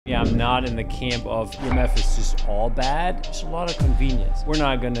Yeah, I'm not in the camp of EMF is just all bad. There's a lot of convenience. We're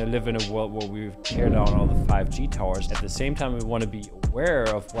not going to live in a world where we tear down all the 5G towers. At the same time, we want to be aware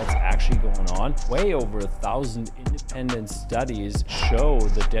of what's actually going on. Way over 1,000 independent studies show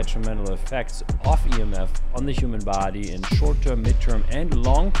the detrimental effects of EMF on the human body in short-term, mid-term, and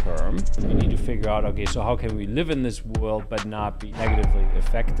long-term. We need to figure out, okay, so how can we live in this world but not be negatively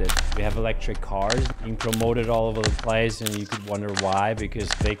affected? We have electric cars being promoted all over the place, and you could wonder why, because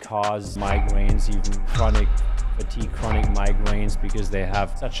they cause migraines, even chronic fatigue, chronic migraines, because they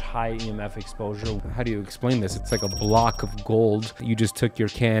have such high EMF exposure. How do you explain this? It's like a block of gold. You just took your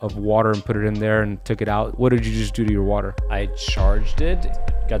can of water and put it in there and took it out. What did you just do to your water? I charged it,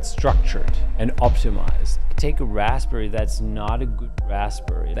 got structured and optimized. Take a raspberry that's not a good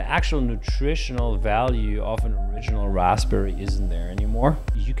raspberry. The actual nutritional value of an original raspberry isn't there anymore.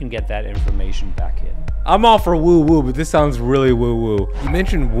 You can get that information back in. I'm all for woo-woo, but this sounds really woo-woo. You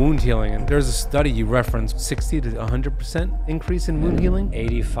mentioned wound healing, and there's a study you referenced, 60 to 100% increase in wound healing?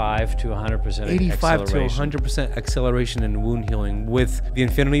 85 to 100% 85 to 100% acceleration in wound healing. With the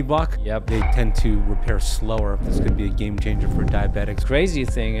Infinity Block, yep, they tend to repair slower. This could be a game changer for diabetics. Crazy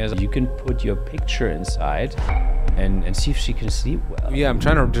thing is you can put your picture inside and see if she can sleep well. Yeah, I'm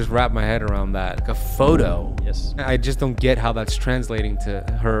trying to just wrap my head around that. Like a photo. Yes. I just don't get how that's translating to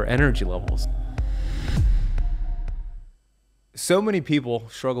her energy levels. So many people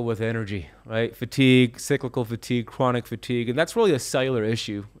struggle with energy, right? Fatigue, cyclical fatigue, chronic fatigue, and that's really a cellular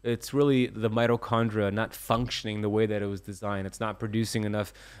issue. It's really the mitochondria not functioning the way that it was designed. It's not producing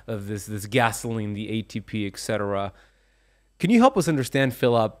enough of this gasoline, the ATP, etc. Can you help us understand,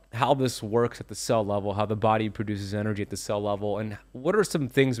 Philip, how this works at the cell level, how the body produces energy at the cell level, and what are some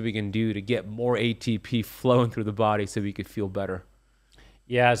things we can do to get more ATP flowing through the body so we could feel better?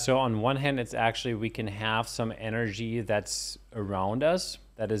 Yeah, so on one hand, it's actually we can have some energy that's around us,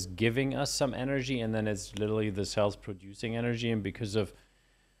 that is giving us some energy, and then it's literally the cells producing energy. And because of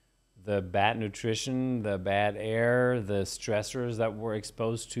the bad nutrition, the bad air, the stressors that we're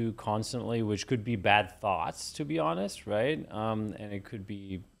exposed to constantly, which could be bad thoughts, to be honest, right? And it could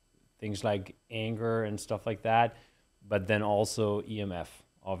be things like anger and stuff like that, but then also EMF,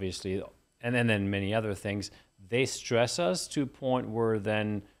 obviously, and then many other things. They stress us to a point where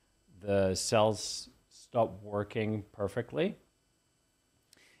then the cells stop working perfectly.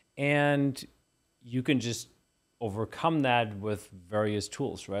 And you can just overcome that with various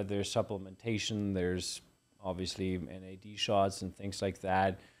tools, right? There's supplementation, there's obviously NAD shots and things like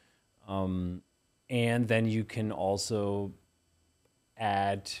that. And then you can also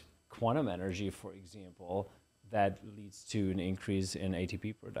add quantum energy, for example, that leads to an increase in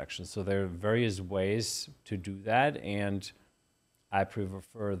ATP production. So there are various ways to do that, and I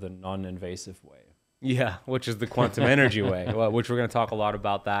prefer the non-invasive way. Yeah, which is the quantum energy way, which we're going to talk a lot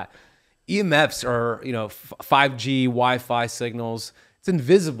about that. EMFs are, 5G, Wi-Fi signals. It's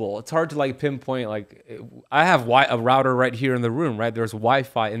invisible. It's hard to like pinpoint. Like I have a router right here in the room, right? There's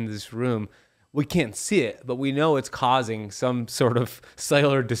Wi-Fi in this room. We can't see it, but we know it's causing some sort of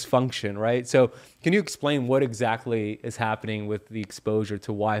cellular dysfunction, right? So can you explain what exactly is happening with the exposure to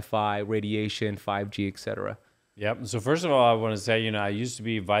Wi-Fi, radiation, 5G, et cetera? Yep. So first of all, I want to say, I used to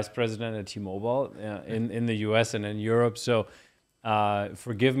be vice president at T-Mobile in the US and in Europe. So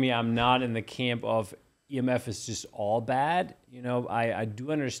forgive me, I'm not in the camp of EMF is just all bad. I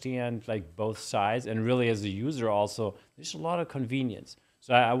do understand like both sides, and really as a user also, there's a lot of convenience.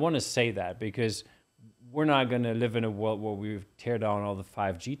 So I want to say that because we're not going to live in a world where we tear down all the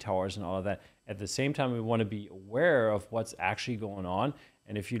 5G towers and all of that. At the same time, we want to be aware of what's actually going on.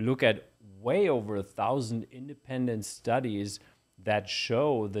 And if you look at way over 1,000 independent studies that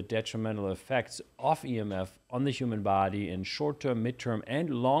show the detrimental effects of EMF on the human body in short-term, mid-term, and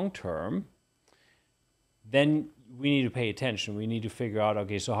long-term, then we need to pay attention. We need to figure out,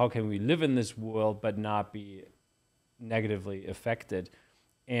 okay, so how can we live in this world but not be negatively affected?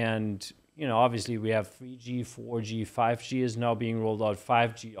 And, obviously we have 3G, 4G, 5G is now being rolled out.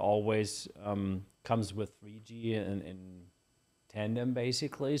 5G always comes with 3G in tandem,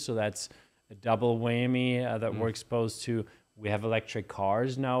 basically. So that's a double whammy that we're exposed to. We have electric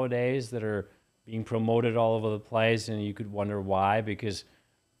cars nowadays that are being promoted all over the place, and you could wonder why, because,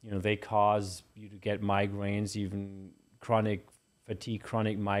 they cause you to get migraines, even chronic fatigue,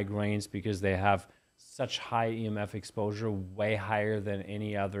 chronic migraines, because they have such high EMF exposure, way higher than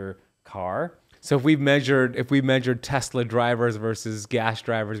any other car. So if we measured Tesla drivers versus gas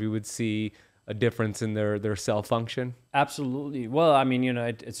drivers, we would see a difference in their cell function? Absolutely. Well, I mean,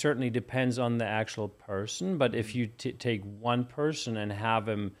 it certainly depends on the actual person, but if you take one person and have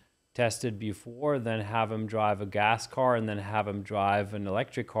him tested before than have him drive a gas car and then have him drive an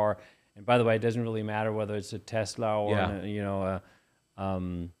electric car. And by the way, it doesn't really matter whether it's a Tesla or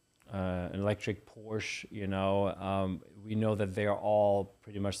an electric Porsche. We know that they are all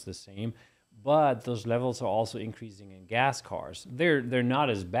pretty much the same, but those levels are also increasing in gas cars. They're not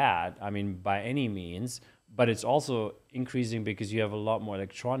as bad, I mean, by any means, but it's also increasing because you have a lot more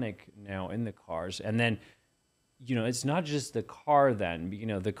electronic now in the cars. And then, it's not just the car then,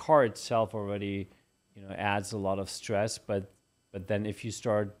 the car itself already, adds a lot of stress, but then if you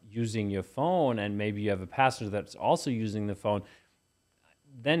start using your phone and maybe you have a passenger that's also using the phone,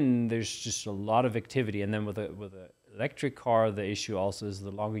 then there's just a lot of activity. And then with a electric car, the issue also is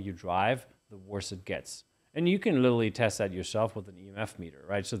the longer you drive, the worse it gets. And you can literally test that yourself with an EMF meter,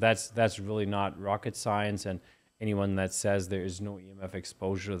 right? So that's really not rocket science. And anyone that says there is no EMF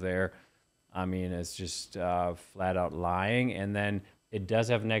exposure there, I mean, it's just flat out lying. And then it does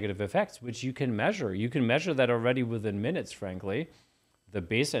have negative effects, which you can measure. You can measure that already within minutes, frankly. The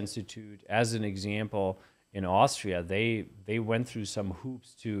Base Institute, as an example, in Austria, they went through some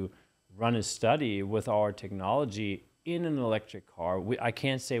hoops to run a study with our technology in an electric car. I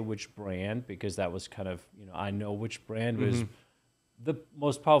can't say which brand because that was kind of, I know which brand was the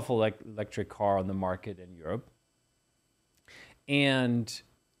most powerful electric car on the market in Europe. And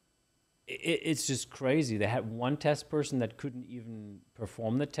it's just crazy. They had one test person that couldn't even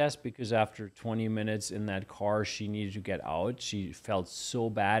perform the test because after 20 minutes in that car, she needed to get out. She felt so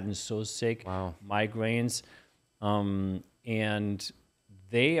bad and so sick, migraines. And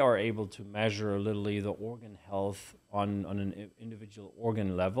they are able to measure literally the organ health on an individual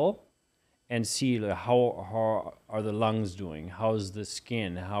organ level and see how are the lungs doing, how's the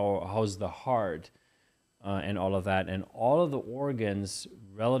skin, how's the heart, and all of that. And all of the organs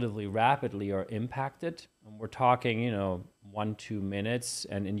relatively rapidly are impacted. And we're talking, 1-2 minutes,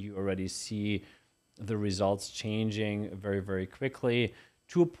 and you already see the results changing very, very quickly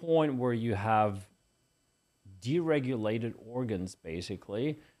to a point where you have deregulated organs,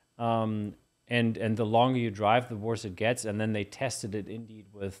 basically. And the longer you drive, the worse it gets. And then they tested it indeed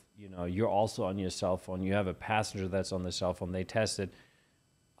with, you're also on your cell phone. You have a passenger that's on the cell phone. They tested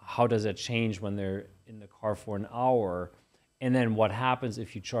how does it change when they're in the car for an hour, and then what happens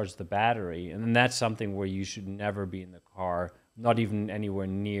if you charge the battery. And then that's something where you should never be in the car, not even anywhere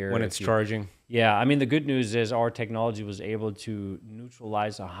near. When it's charging. Yeah, I mean, the good news is our technology was able to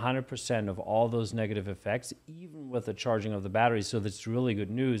neutralize 100% of all those negative effects, even with the charging of the battery. So that's really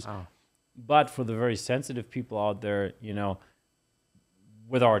good news. Oh. But for the very sensitive people out there,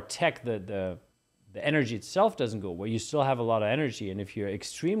 with our tech, the energy itself doesn't go away. You still have a lot of energy. And if you're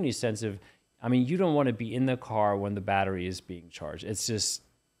extremely sensitive, I mean, you don't want to be in the car when the battery is being charged. It's just,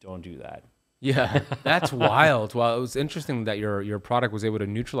 don't do that. Yeah, that's wild. Well, it was interesting that your product was able to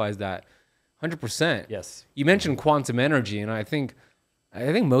neutralize that 100%. Yes. You mentioned quantum energy, and I think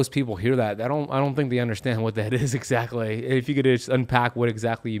most people hear that. I don't think they understand what that is exactly. If you could just unpack what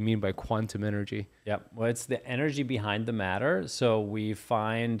exactly you mean by quantum energy. Yeah. Well, it's the energy behind the matter. So we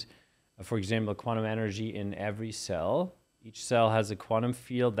find, for example, quantum energy in every cell. Each cell has a quantum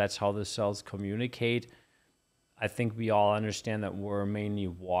field. That's how the cells communicate. I think we all understand that we're mainly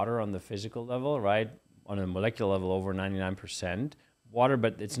water on the physical level, right? On a molecular level, over 99% water,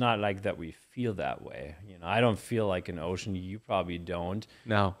 but it's not like that we feel that way. I don't feel like an ocean. You probably don't.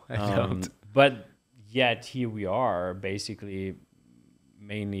 No, I don't. But yet here we are, basically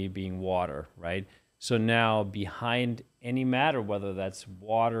mainly being water, right? So now behind any matter, whether that's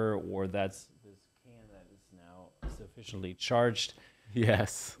water or that's this can that is now sufficiently charged,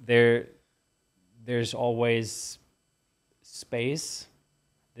 Yes. there's always space.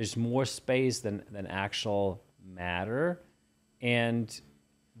 There's more space than actual matter. And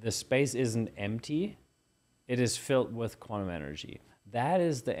the space isn't empty. It is filled with quantum energy. That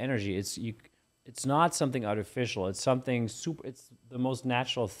is the energy. It's not something artificial. It's something super. It's the most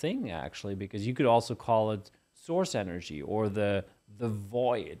natural thing, actually, because you could also call it source energy or the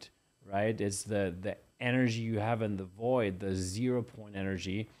void, right? It's the energy you have in the void, the 0 point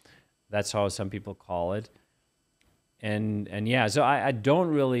energy. That's how some people call it. And yeah, so I don't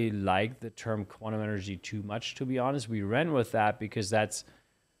really like the term quantum energy too much, to be honest. We ran with that because that's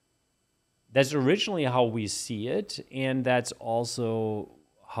originally how we see it, and that's also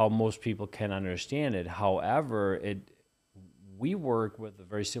how most people can understand it. However, we work with a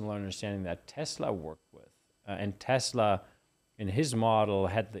very similar understanding that Tesla worked with. And Tesla, in his model,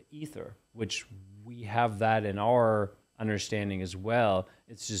 had the ether, which we have that in our understanding as well.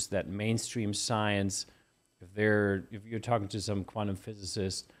 It's just that mainstream science, if you're talking to some quantum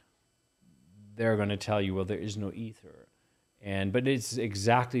physicist, they're going to tell you, well, there is no ether. but it's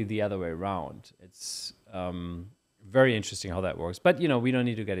exactly the other way around. It's very interesting how that works. But we don't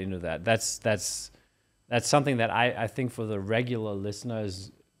need to get into that. That's something that I think for the regular listener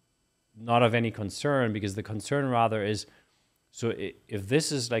is not of any concern, because the concern rather is, so if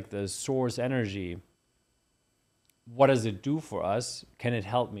this is like the source energy, what does it do for us? Can it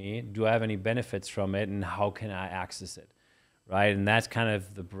help me? Do I have any benefits from it? And how can I access it? Right? And that's kind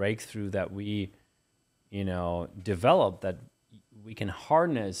of the breakthrough that we, developed, that we can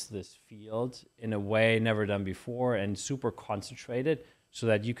harness this field in a way never done before and super concentrated so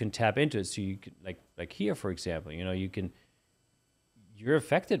that you can tap into it. So you can, like here, for example, you're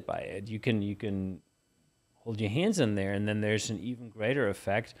affected by it. You can hold your hands in there, and then there's an even greater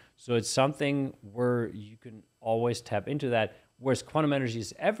effect. So it's something where you can always tap into that, whereas quantum energy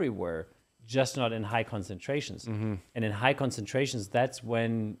is everywhere, just not in high concentrations. And in high concentrations, that's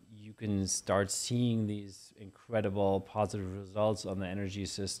when you can start seeing these incredible positive results on the energy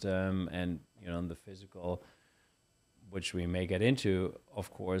system and, on the physical, which we may get into,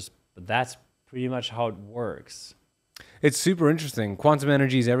 of course, but that's pretty much how it works. It's super interesting. Quantum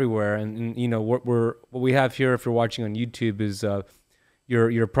energy is everywhere, and what we have here, if you're watching on YouTube, is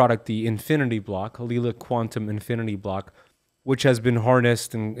your product, the Infinity Block, Leela Quantum Infinity Block, which has been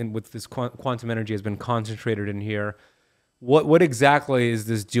harnessed and with this quantum energy has been concentrated in here. What exactly is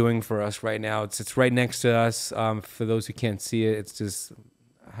this doing for us right now? It's right next to us. For those who can't see it, it's just,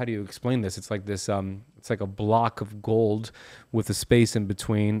 how do you explain this? It's like this. It's like a block of gold with a space in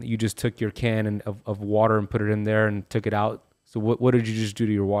between. You just took your can of water and put it in there and took it out. So what did you just do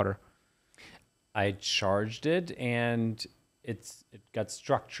to your water? I charged it, and it got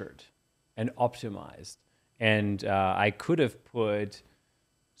structured and optimized. And I could have put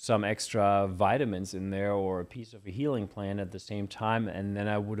some extra vitamins in there or a piece of a healing plant at the same time, and then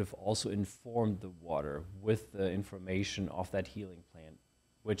I would have also informed the water with the information of that healing plant,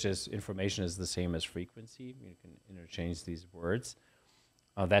 which is, information is the same as frequency. You can interchange these words.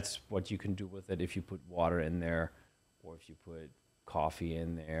 That's what you can do with it if you put water in there, or if you put coffee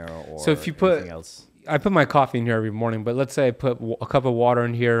in there, or so if you put, else. I put my coffee in here every morning, but let's say I put a cup of water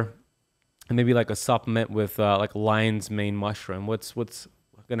in here and maybe like a supplement with like lion's mane mushroom. What's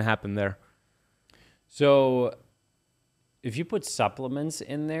going to happen there? So if you put supplements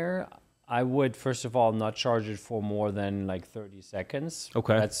in there, I would, first of all, not charge it for more than like 30 seconds.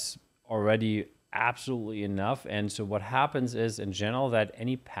 Okay. That's already absolutely enough. And so what happens is, in general, that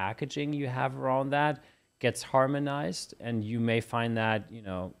any packaging you have around that gets harmonized, and you may find that,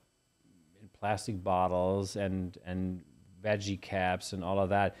 in plastic bottles and veggie caps and all of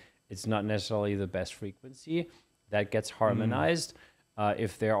that, it's not necessarily the best frequency. That gets harmonized.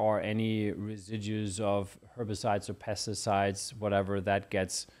 If there are any residues of herbicides or pesticides, whatever, that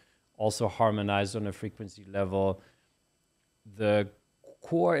gets also harmonized on a frequency level. The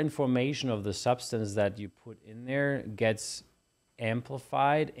core information of the substance that you put in there gets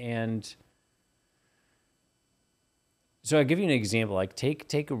amplified. And so I'll give you an example. Like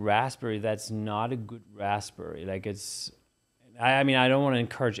take a raspberry that's not a good raspberry. Like I mean, I don't want to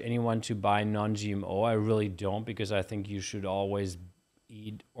encourage anyone to buy non-GMO. I really don't, because I think you should always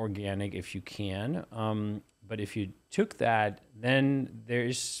eat organic if you can. But if you took that, then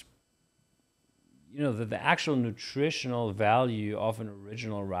there's, the actual nutritional value of an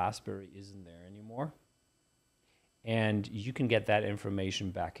original raspberry isn't there anymore. And you can get that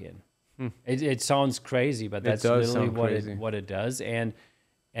information back in. It sounds crazy, but that's literally what it does. And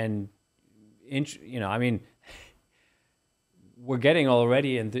I mean, we're getting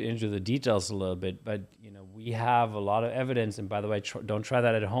already into the details a little bit, but we have a lot of evidence. And by the way, don't try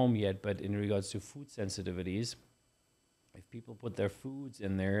that at home yet. But in regards to food sensitivities, if people put their foods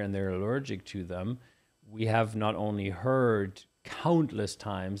in there and they're allergic to them, we have not only heard countless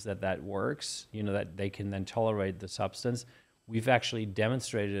times that works. That they can then tolerate the substance. We've actually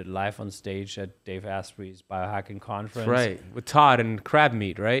demonstrated it live on stage at Dave Asprey's biohacking conference. Right, with Todd and crab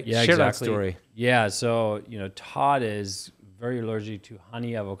meat, right? Yeah, Share exactly. that story. Yeah, so Todd is very allergic to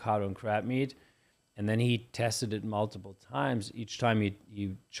honey, avocado, and crab meat. And then he tested it multiple times. Each time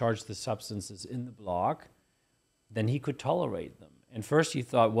he charged the substances in the block, then he could tolerate them. And first he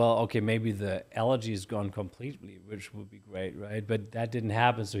thought, well, okay, maybe the allergy is gone completely, which would be great, right? But that didn't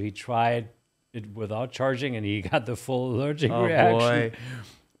happen. So he tried it without charging, and he got the full allergic reaction. Boy.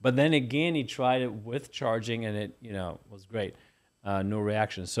 But then again, he tried it with charging, and it was great. No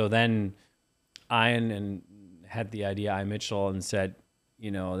reaction. So then Ian had the idea, I Mitchell, and said,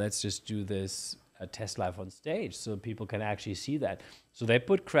 let's just do this test live on stage so people can actually see that. So they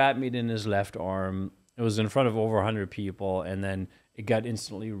put crab meat in his left arm. It was in front of over 100 people, and then it got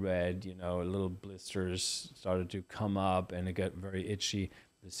instantly red, little blisters started to come up and it got very itchy.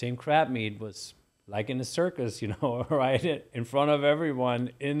 The same crab meat was like in a circus, right in front of everyone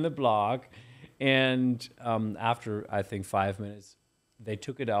in the block. And after, I think, 5 minutes, they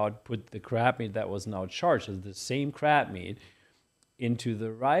took it out, put the crab meat that was now charged as the same crab meat into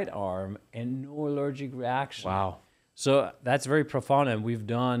the right arm, and no allergic reaction. Wow. So that's very profound. And we've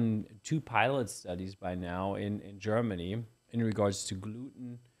done 2 pilot studies by now in Germany in regards to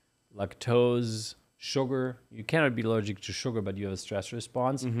gluten, lactose, sugar. You cannot be allergic to sugar, but you have a stress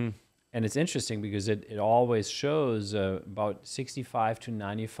response. Mm-hmm. And it's interesting because it always shows about 65 to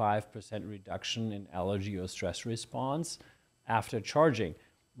 95% reduction in allergy or stress response after charging,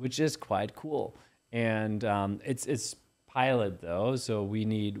 which is quite cool. And it's pilot though, so we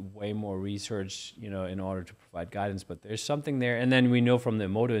need way more research, in order to provide guidance. But there's something there. And then we know from the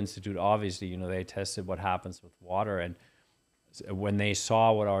Emoto Institute, obviously, they tested what happens with water. And when they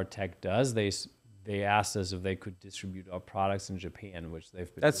saw what our tech does, they asked us if they could distribute our products in Japan, which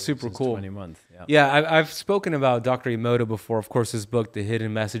they've been That's doing super since cool. 20 months. Yeah, I've spoken about Dr. Emoto before. Of course, his book, The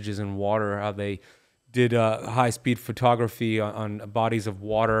Hidden Messages in Water, how they did high-speed photography on bodies of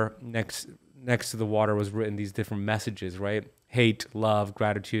water. Next to the water was written these different messages, right? Hate, love,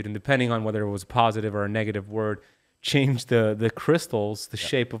 gratitude, and depending on whether it was a positive or a negative word, changed the crystals, the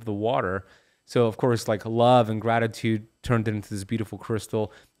shape of the water. So, of course, like love and gratitude turned it into this beautiful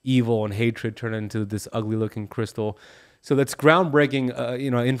crystal. Evil and hatred turned into this ugly-looking crystal. So that's groundbreaking,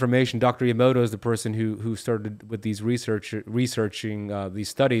 information. Dr. Emoto is the person who started with these researching these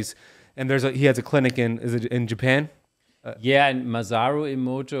studies, and he has a clinic in Japan. Yeah, and Masaru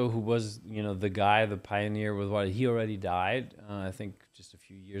Emoto, who was the guy, the pioneer with what he already died, I think just a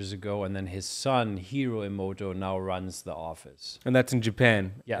few years ago, and then his son Hiro Emoto now runs the office. And that's in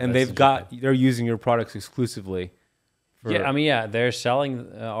Japan. Yeah, and they're using your products exclusively. They're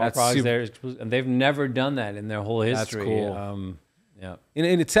selling our products there, and they've never done that in their whole history. That's cool. Yeah.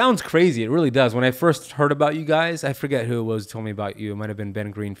 And it sounds crazy. It really does. When I first heard about you guys, I forget who it was who told me about you. It might have been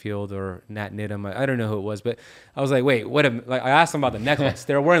Ben Greenfield or Nat Nidham. I don't know who it was, but I was like, wait, I asked them about the necklace.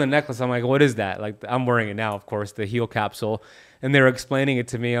 They were wearing the necklace. I'm like, what is that? Like, I'm wearing it now, of course, the heel capsule. And they were explaining it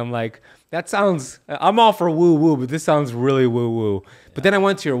to me. I'm like, I'm all for woo-woo, but this sounds really woo-woo. But then I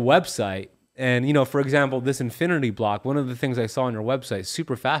went to your website, and, for example, this infinity block, one of the things I saw on your website,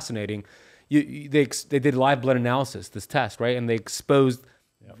 super fascinating. They did live blood analysis, this test, right? And they exposed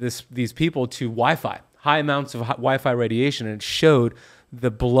these people to Wi-Fi, high amounts of Wi-Fi radiation, and it showed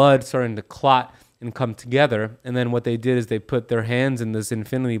the blood starting to clot and come together. And then what they did is they put their hands in this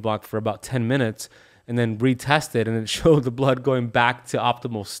infinity block for about 10 minutes and then retested, and it showed the blood going back to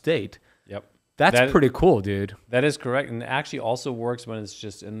optimal state. Yep. That's pretty cool, dude. That is correct. And it actually also works when it's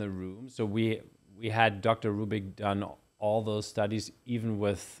just in the room. So we had Dr. Rubik done all those studies, even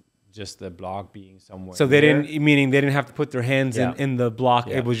with just the block being somewhere. So they didn't have to put their hands in the block.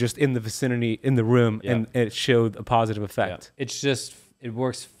 Yeah. It was just in the vicinity, in the room, and it showed a positive effect. Yeah. It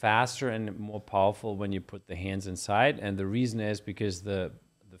works faster and more powerful when you put the hands inside. And the reason is because the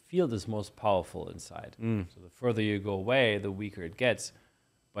field is most powerful inside. So the further you go away, the weaker it gets.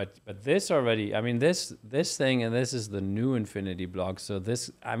 But this already, this thing, and this is the new infinity block. So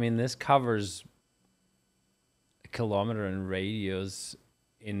this covers a kilometer in radius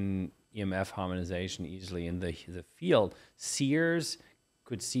in EMF harmonization easily in the field. Sears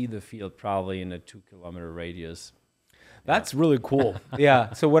could see the field probably in a 2-kilometer radius. That's really cool.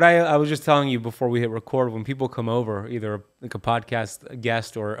 Yeah. So what I was just telling you before we hit record, when people come over, either like a podcast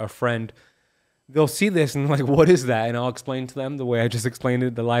guest or a friend, they'll see this and like, what is that? And I'll explain to them the way I just explained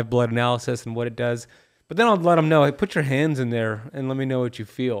it, the live blood analysis and what it does. But then I'll let them know, hey, put your hands in there and let me know what you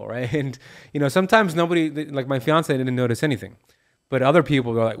feel, right? And, sometimes nobody, like my fiance didn't notice anything. But other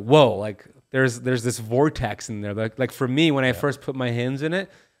people are like, whoa, like there's this vortex in there. Like for me, when I first put my hands in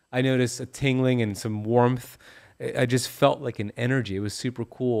it, I noticed a tingling and some warmth. I just felt like an energy. It was super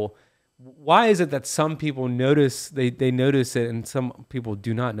cool. Why is it that some people notice, they notice it and some people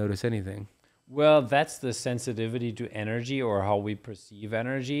do not notice anything? Well, that's the sensitivity to energy or how we perceive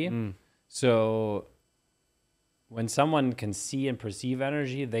energy. So when someone can see and perceive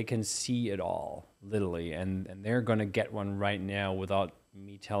energy, they can see it all, literally. And they're going to get one right now without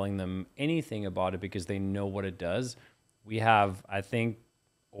me telling them anything about it because they know what it does. We have, I think,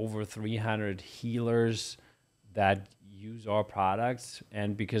 over 300 healers that use our products.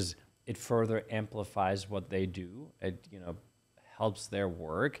 And because it further amplifies what they do, it helps their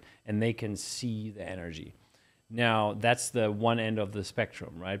work, and they can see the energy. Now, that's the one end of the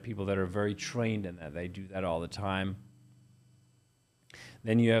spectrum, right? People that are very trained in that, they do that all the time.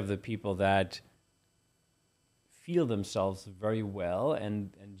 Then you have the people that feel themselves very well,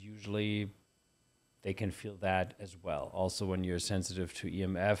 and usually they can feel that as well. Also, when you're sensitive to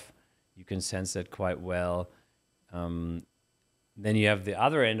EMF, you can sense that quite well. Then you have the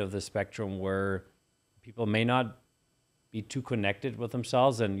other end of the spectrum where people may not be too connected with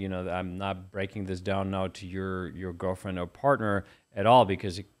themselves. And, I'm not breaking this down now to your girlfriend or partner at all,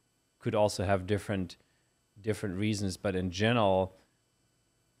 because it could also have different reasons. But in general,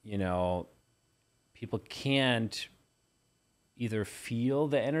 people can't either feel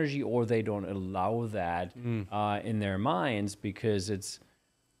the energy or they don't allow that in their minds, because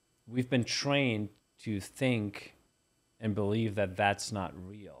we've been trained to think and believe that that's not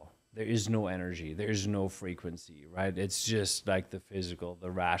real. There is no energy. There is no frequency, right? It's just like the physical, the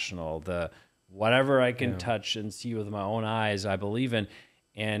rational, the whatever I can touch and see with my own eyes, I believe in.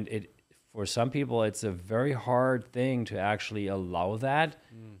 And for some people, it's a very hard thing to actually allow that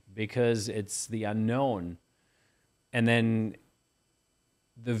because it's the unknown. And then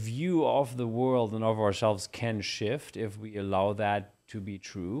the view of the world and of ourselves can shift if we allow that to be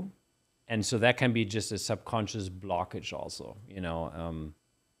true. And so that can be just a subconscious blockage also,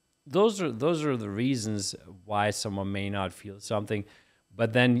 Those are the reasons why someone may not feel something.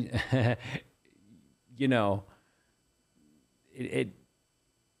 But then, it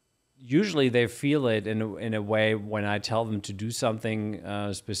usually they feel it in a way when I tell them to do something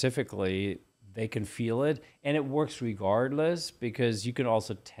specifically, they can feel it, and it works regardless, because you can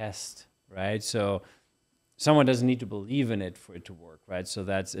also test, right? So someone doesn't need to believe in it for it to work, right? So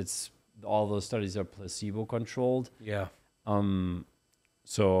all those studies are placebo controlled. Yeah.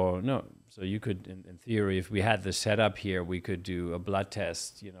 So you could, in theory, if we had the setup here, we could do a blood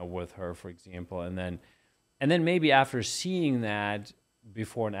test, with her, for example, and then maybe after seeing that,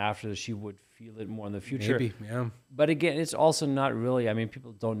 before and after, she would feel it more in the future. Maybe, yeah. But again, it's also not really. I mean,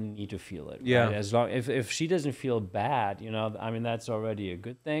 people don't need to feel it. Yeah. Right? As long if she doesn't feel bad, that's already a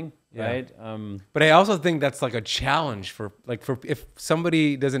good thing, right? But I also think that's like a challenge for if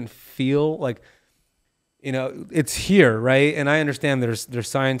somebody doesn't feel like, it's here, right? And I understand there's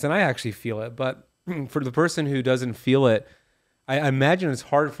science, and I actually feel it. But for the person who doesn't feel it, I imagine it's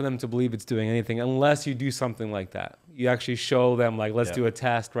hard for them to believe it's doing anything unless you do something like that. You actually show them, like, let's do a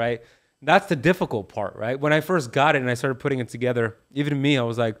test, right? That's the difficult part, right? When I first got it and I started putting it together, even me, I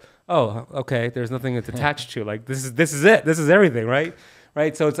was like, oh, okay, there's nothing it's attached to. Like, this is it. This is everything, right?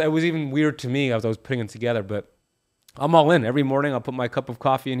 Right? So it was even weird to me as I was putting it together, but I'm all in. Every morning I'll put my cup of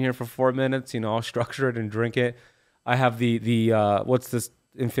coffee in here for 4 minutes, I'll structure it and drink it. I have the what's this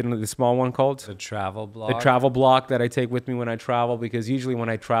infinitely the small one called? The travel block. The travel block that I take with me when I travel, because usually when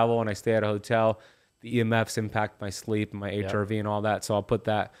I travel and I stay at a hotel, the EMFs impact my sleep and my HRV and all that. So I'll put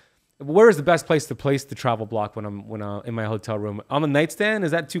that. Where is the best place to place the travel block when I'm in my hotel room? On the nightstand?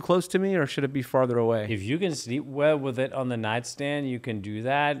 Is that too close to me, or should it be farther away? If you can sleep well with it on the nightstand, you can do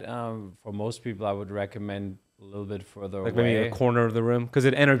that. For most people, I would recommend a little bit further away. Like maybe a corner of the room, because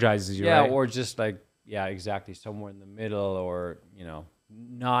it energizes you, right? Yeah, or just exactly, somewhere in the middle, or,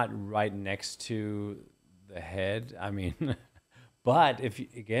 not right next to the head. I mean, but if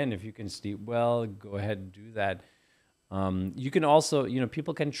you can sleep well, go ahead and do that. You can also,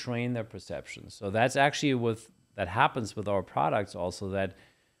 people can train their perception. So that's actually that happens with our products also, that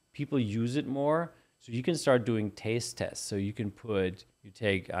people use it more. So you can start doing taste tests. So you can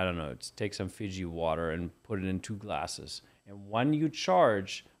take some Fiji water and put it in 2 glasses. And one you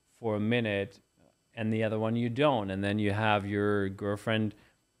charge for a minute and the other one you don't. And then you have your girlfriend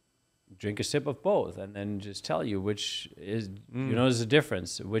drink a sip of both and then just tell you which is, is the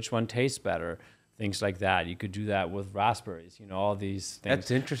difference, which one tastes better, things like that. You could do that with raspberries, all these things.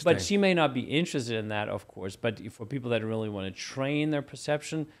 That's interesting. But she may not be interested in that, of course. But for people that really want to train their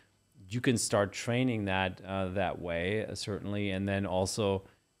perception, you can start training that way, certainly. And then also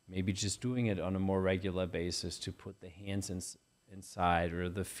maybe just doing it on a more regular basis, to put the hands inside or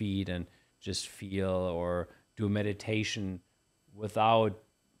the feet and just feel, or do a meditation without,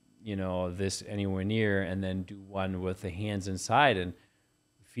 this anywhere near, and then do one with the hands inside and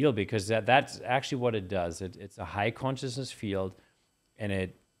feel, because that's actually what it does. It's a high consciousness field, and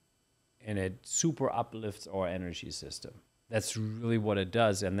it super uplifts our energy system. That's really what it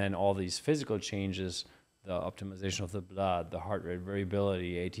does. And then all these physical changes, the optimization of the blood, the heart rate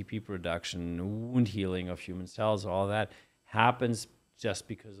variability, ATP production, wound healing of human cells, all that happens just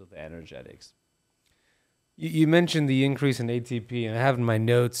because of the energetics. You mentioned the increase in ATP, and I have in my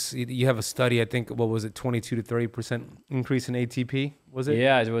notes, you have a study, I think, what was it, 22 to 30% increase in ATP, was it?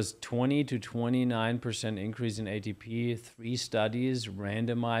 Yeah, it was 20 to 29% increase in ATP, 3 studies,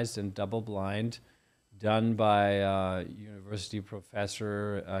 randomized and double-blind, done by a university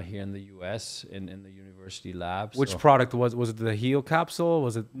professor here in the U.S. in the university lab. Which So product was it? The Heal capsule?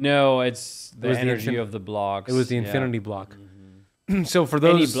 Was it? no, it's the was the energy of the blocks. It was the Yeah. Infinity block. So for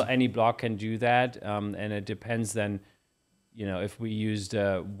those, Any block can do that, and it depends then. If we used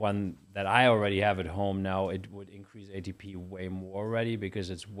one that I already have at home now, it would increase ATP way more already because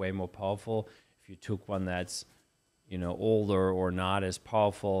it's way more powerful. If you took one that's, older or not as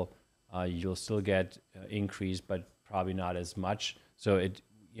powerful, you'll still get increase, but probably not as much. So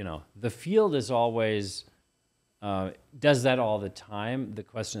the field is always does that all the time. The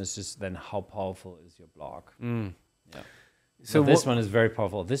question is just then how powerful is your block? Yeah. So this one is very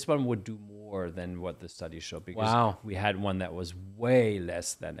powerful. This one would do more than what the study showed because we had one that was way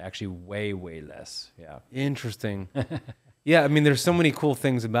less than, actually way, way less. Yeah. Interesting. Yeah, I mean, there's so many cool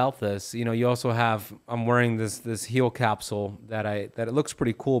things about this. You also have, I'm wearing this Heal capsule that it looks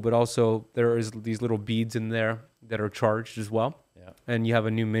pretty cool, but also there is these little beads in there that are charged as well. Yeah. And you have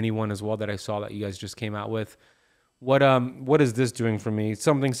a new mini one as well that I saw that you guys just came out with. What is this doing for me?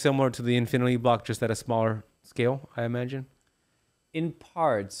 Something similar to the Infinity block, just at a smaller scale, I imagine. In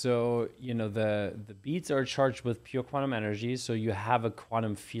part, so the beads are charged with pure quantum energy, so you have a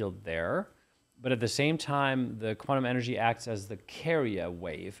quantum field there, but at the same time, the quantum energy acts as the carrier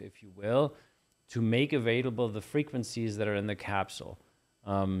wave, if you will, to make available the frequencies that are in the capsule.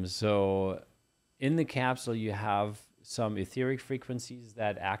 So in the capsule, you have some etheric frequencies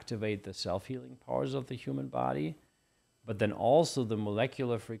that activate the self-healing powers of the human body, but then also the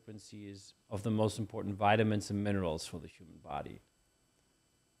molecular frequencies of the most important vitamins and minerals for the human body.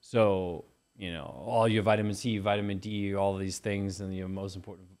 So, all your vitamin C, vitamin D, all these things, and your most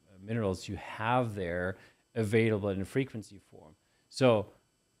important minerals you have there available in frequency form. So,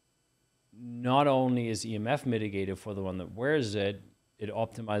 not only is EMF mitigated for the one that wears it, it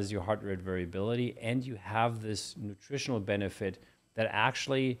optimizes your heart rate variability, and you have this nutritional benefit that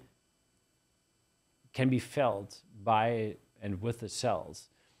actually can be felt by and with the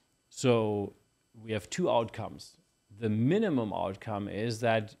cells. So, we have two outcomes. The minimum outcome is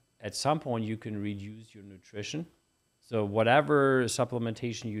that at some point you can reduce your nutrition. So whatever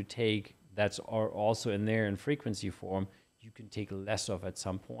supplementation you take that's also in there in frequency form, you can take less of at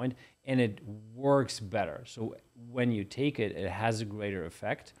some point, and it works better. So when you take it, it has a greater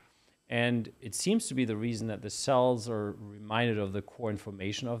effect. And it seems to be the reason that the cells are reminded of the core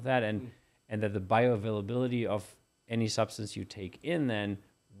information of that, and that the bioavailability of any substance you take in then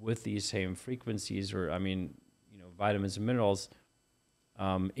with these same frequencies, or vitamins and minerals,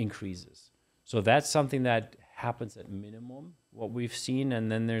 increases. So that's something that happens at minimum, what we've seen.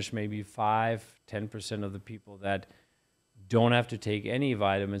 And then there's maybe 5-10% of the people that don't have to take any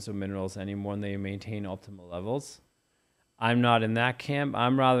vitamins or minerals anymore, and they maintain optimal levels. I'm not in that camp.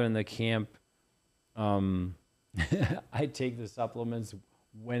 I'm rather in the camp, I take the supplements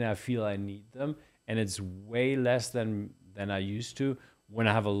when I feel I need them, and it's way less than I used to. When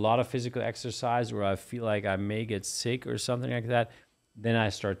I have a lot of physical exercise or I feel like I may get sick or something like that, then I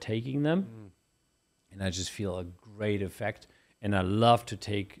start taking them, and I just feel a great effect. And I love to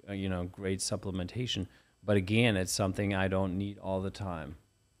take, great supplementation. But again, it's something I don't need all the time.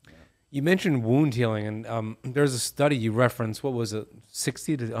 Yeah. You mentioned wound healing, and there's a study you referenced. What was it,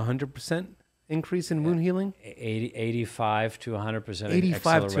 60 to 100% increase in wound healing? 85 to 100%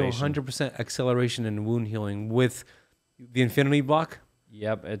 85 acceleration. to 100% acceleration in wound healing with the Infinity block?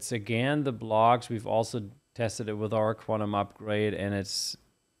 Yep, it's again the blocks. We've also tested it with our quantum upgrade, and it's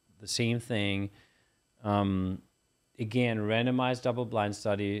the same thing. Again, randomized double-blind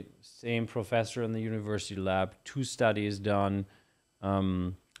study, same professor in the university lab, 2 studies done,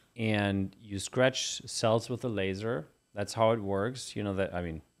 and you scratch cells with a laser. That's how it works.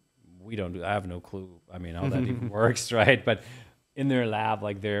 We don't do. I have no clue. How that even works, right? But in their lab,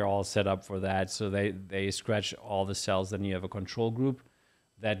 they're all set up for that. So they scratch all the cells. Then you have a control group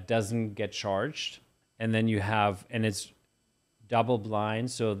that doesn't get charged, and then and it's double blind,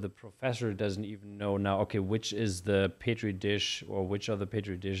 so the professor doesn't even know now, okay, which is the Petri dish or which are the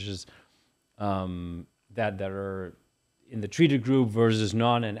Petri dishes that are in the treated group versus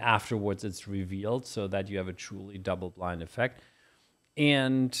none, and afterwards it's revealed so that you have a truly double blind effect.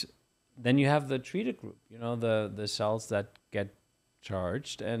 And then you have the treated group, the cells that get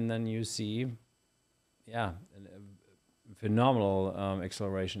charged, and then you see, phenomenal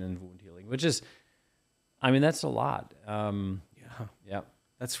acceleration in wound healing, which is, that's a lot. Yeah.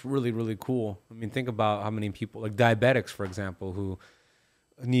 That's really, really cool. Think about how many people, like diabetics, for example, who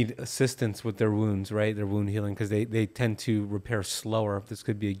need assistance with their wounds, right? Their wound healing, because they tend to repair slower. This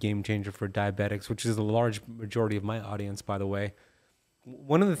could be a game changer for diabetics, which is a large majority of my audience, by the way.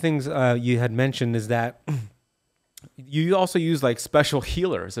 One of the things you had mentioned is that you also use like special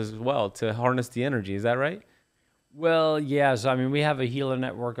healers as well to harness the energy. Is that right? Well, yeah. So I mean, we have a healer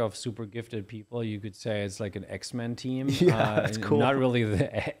network of super gifted people. You could say it's like an X-Men team. Yeah, that's And cool. not really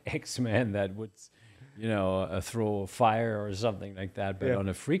the X-Men that would, throw fire or something like that, but Yeah. on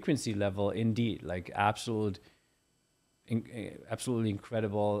a frequency level, indeed, like absolutely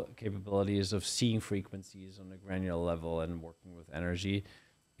incredible capabilities of seeing frequencies on a granular level and working with energy.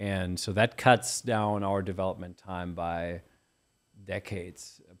 And so that cuts down our development time by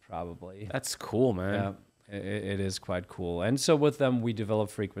decades, probably. That's cool, man. Yeah, it is quite cool. And so with them, we develop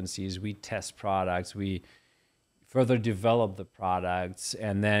frequencies, we test products, we further develop the products,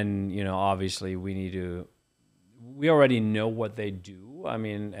 and then, obviously we already know what they do. I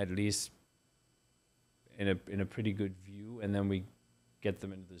mean, at least in a pretty good view, and then we get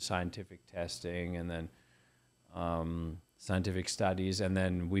them into the scientific testing and then scientific studies, and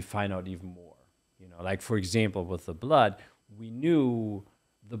then we find out even more. Like for example, with the blood, we knew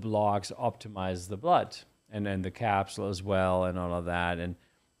the blocks optimize the blood and then the capsule as well and all of that, and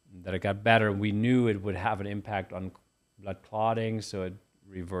that it got better. We knew it would have an impact on blood clotting, so it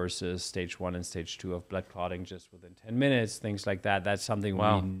reverses stage 1 and stage 2 of blood clotting just within 10 minutes, things like that. That's something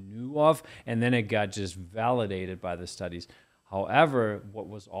Wow. we knew of, and then it got just validated by the studies. However, what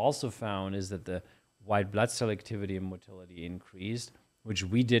was also found is that the white blood cell activity and motility increased, which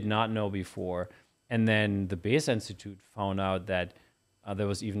we did not know before. And then the Base Institute found out that there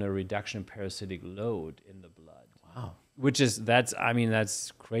was even a reduction in parasitic load in the blood. Wow.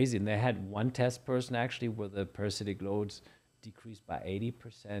 That's crazy. And they had one test person actually where the parasitic loads decreased by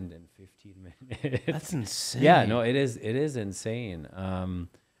 80% in 15 minutes. That's insane. Yeah, no, it is insane.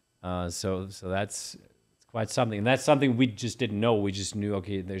 So that's it's quite something. And that's something we just didn't know. We just knew,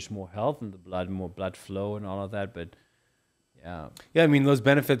 okay, there's more health in the blood, more blood flow and all of that. But yeah. Yeah, I mean, those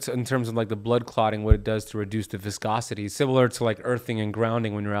benefits in terms of like the blood clotting, what it does to reduce the viscosity, similar to like earthing and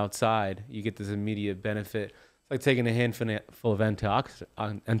grounding when you're outside. You get this immediate benefit. It's like taking a handful of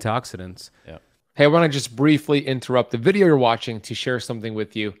antioxidants. Yeah. Hey, I want to just briefly interrupt the video you're watching to share something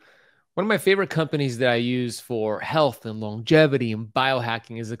with you. One of my favorite companies that I use for health and longevity and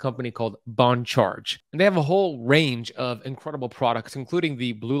biohacking is a company called Bond Charge. And they have a whole range of incredible products, including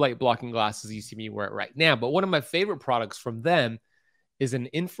the blue light blocking glasses you see me wear right now. But one of my favorite products from them is an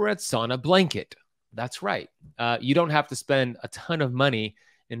infrared sauna blanket. That's right. You don't have to spend a ton of money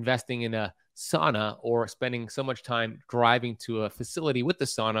investing in a sauna or spending so much time driving to a facility with the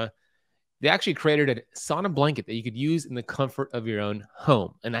sauna. They actually created a sauna blanket that you could use in the comfort of your own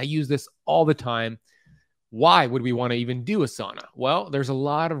home. And I use this all the time. Why would we want to even do a sauna? Well, there's a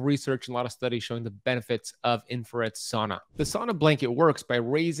lot of research and a lot of studies showing the benefits of infrared sauna. The sauna blanket works by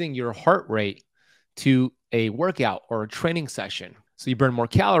raising your heart rate to a workout or a training session. So you burn more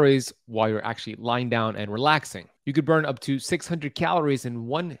calories while you're actually lying down and relaxing. You could burn up to 600 calories in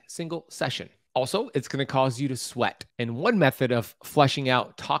one single session. Also, it's going to cause you to sweat. And one method of flushing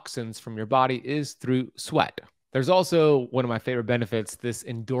out toxins from your body is through sweat. There's also one of my favorite benefits, this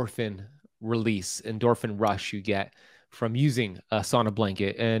endorphin release, endorphin rush you get from using a sauna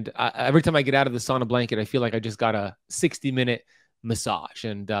blanket. And every time I get out of the sauna blanket, I feel like I just got a 60-minute massage.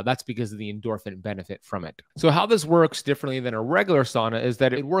 And that's because of the endorphin benefit from it. So how this works differently than a regular sauna is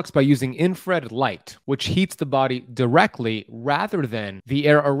that it works by using infrared light, which heats the body directly rather than the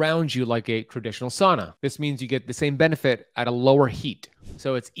air around you like a traditional sauna. This means you get the same benefit at a lower heat.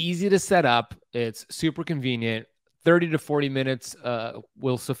 So it's easy to set up. It's super convenient. 30 to 40 minutes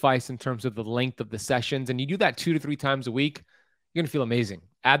will suffice in terms of the length of the sessions. And you do that 2 to 3 times a week, you're going to feel amazing.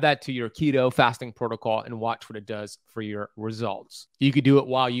 Add that to your keto fasting protocol and watch what it does for your results. You could do it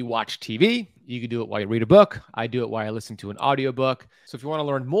while you watch TV. You could do it while you read a book. I do it while I listen to an audiobook. So if you want to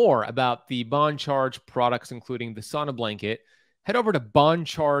learn more about the Bond Charge products, including the sauna blanket, head over to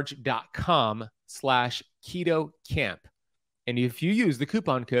bondcharge.com/ketocamp. And if you use the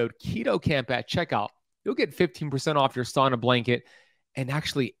coupon code KETOCAMP at checkout, you'll get 15% off your sauna blanket. And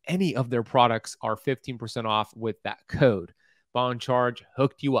actually, any of their products are 15% off with that code. Bond Charge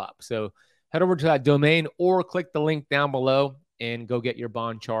hooked you up. So head over to that domain or click the link down below and go get your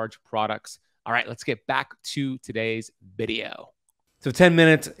Bond Charge products. All right, let's get back to today's video. So 10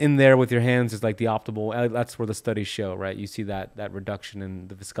 minutes in there with your hands is like the optimal. That's where the studies show, right? You see that reduction in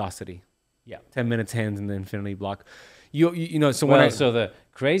the viscosity. Yeah. 10 minutes hands in the infinity block. So so the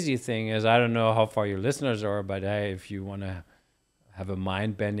crazy thing is, I don't know how far your listeners are, but hey, if you want to have a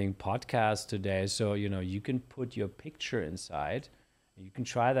mind-bending podcast today, so you can put your picture inside. You can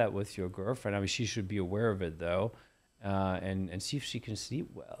try that with your girlfriend. I mean, she should be aware of it though, and see if she can sleep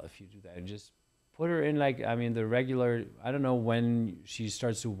well if you do that. And just put her in like, I mean, the regular, I don't know when she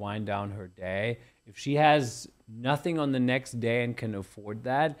starts to wind down her day. If she has nothing on the next day and can afford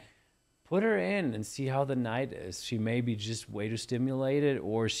that, put her in and see how the night is. She may be just way too stimulated,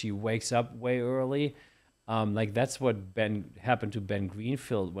 or she wakes up way early. Like that's what happened to Ben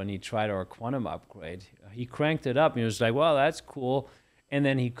Greenfield when he tried our quantum upgrade. He cranked it up and he was like, well, that's cool. And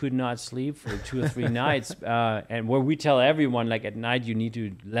then he could not sleep for 2 or 3 nights. And where we tell everyone, like at night, you need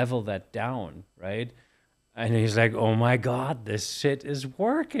to level that down, right? And he's like, oh my God, this shit is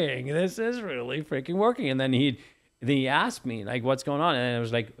working. This is really freaking working. And then he asked me, like, what's going on? And I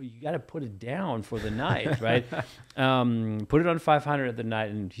was like, you got to put it down for the night, right? Put it on 500 at the night,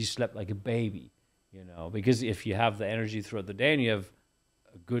 and he slept like a baby, you know, because if you have the energy throughout the day and you have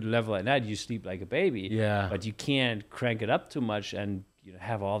a good level at night, you sleep like a baby. Yeah. But you can't crank it up too much and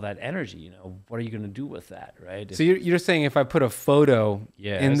have all that energy. You know, what are you going to do with that, right? So you're saying if I put a photo in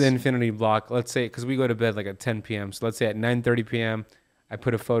Yes. the infinity block, let's say, because we go to bed like at 10 p.m. So let's say at 9:30 p.m., I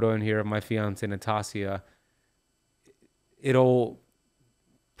put a photo in here of my fiance Natasha. It'll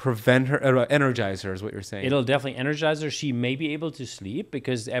prevent her, or energize her, is what you're saying. It'll definitely energize her. She may be able to sleep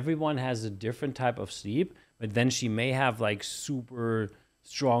because everyone has a different type of sleep, but then she may have like super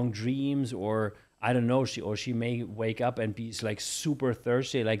strong dreams, or I don't know, she may wake up and be like super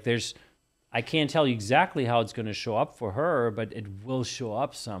thirsty. Like I can't tell you exactly how it's going to show up for her, but it will show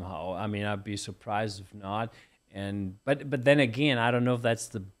up somehow. I mean, I'd be surprised if not. But then again, I don't know if that's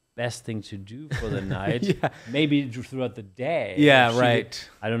the best thing to do for the night. Yeah. Maybe throughout the day. Yeah, right.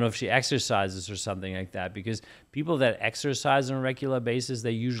 I don't know if she exercises or something like that, because people that exercise on a regular basis,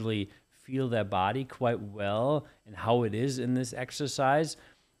 they usually feel their body quite well and how it is in this exercise,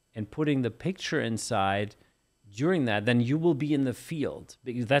 and putting the picture inside during that, then you will be in the field,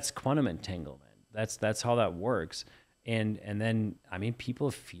 because that's quantum entanglement. That's how that works. And then, I mean,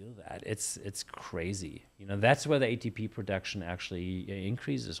 people feel that. It's crazy. You know, that's where the ATP production actually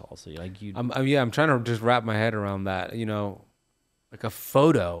increases also. Like I'm trying to just wrap my head around that. You know, like a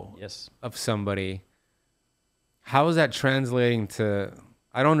photo Yes. of somebody. How is that translating to?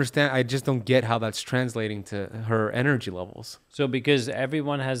 I don't understand. I just don't get how that's translating to her energy levels. So because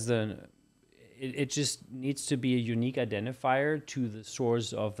everyone has it just needs to be a unique identifier to the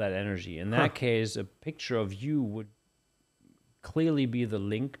source of that energy. In that case, a picture of you would clearly be the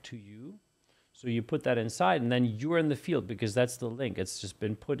link to you. So you put that inside, and then you're in the field, because that's the link. It's just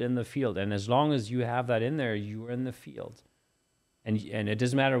been put in the field. And as long as you have that in there, you're in the field. And it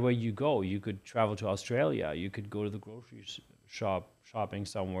doesn't matter where you go. You could travel to Australia. You could go to the grocery shopping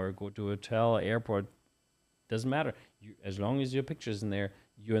somewhere, go to a hotel, airport. Doesn't matter. As long as your picture's in there,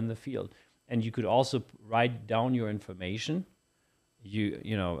 you're in the field. And you could also write down your information.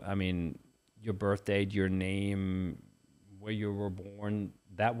 You know, I mean, your birth date, your name, where you were born,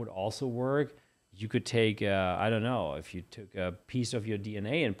 that would also work. You could take, I don't know, if you took a piece of your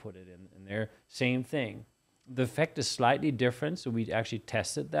DNA and put it in there, same thing. The effect is slightly different, so we actually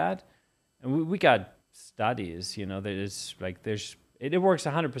tested that. And we got studies, you know, that it's like it works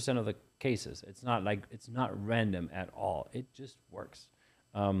 100% of the cases. It's not random at all. It just works.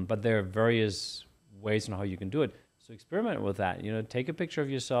 But there are various ways on how you can do it. So experiment with that. You know, take a picture of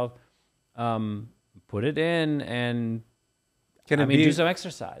yourself, put it in, and do some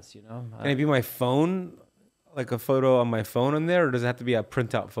exercise. You know, Can it be my phone, like a photo on my phone in there, or does it have to be a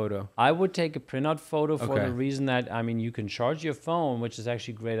printout photo? I would take a printout photo for Okay. the reason that, I mean, you can charge your phone, which is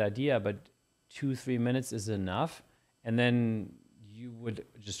actually a great idea, but 2-3 minutes is enough, and then you would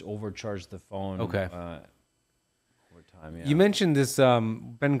just overcharge the phone. Okay. Over time, yeah. You mentioned this.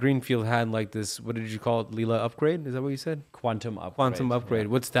 Ben Greenfield had like this. What did you call it? Leela upgrade? Is that what you said? Quantum upgrade. Quantum upgrade.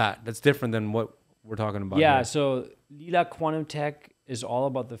 Yeah. What's that? That's different than what we're talking about. Yeah, here. so Leela Quantum Tech is all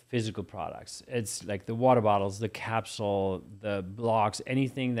about the physical products. It's like the water bottles, the capsule, the blocks,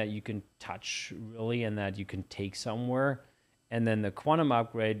 anything that you can touch really and that you can take somewhere. And then the quantum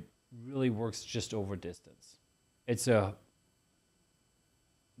upgrade really works just over distance. It's a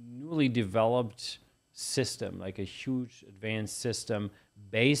newly developed system, like a huge advanced system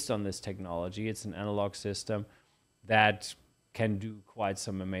based on this technology. It's an analog system that can do quite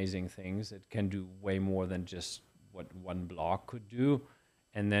some amazing things. It can do way more than just what one block could do.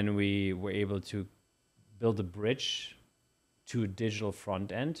 And then we were able to build a bridge to a digital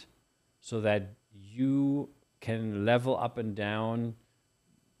front end so that you can level up and down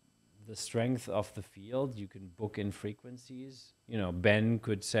the strength of the field. You can book in frequencies. You know, Ben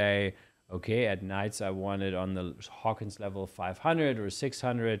could say, okay, at nights I want it on the Hawkins level 500 or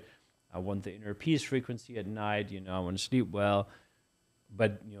 600. I want the inner peace frequency at night. You know, I want to sleep well.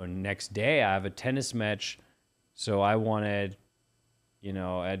 But, you know, next day I have a tennis match. So I want it, you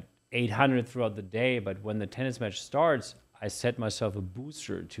know, at 800 throughout the day, but when the tennis match starts, I set myself a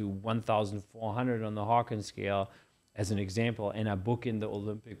booster to 1,400 on the Hawkins scale as an example, and I book in the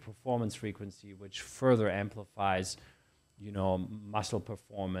Olympic performance frequency, which further amplifies, you know, muscle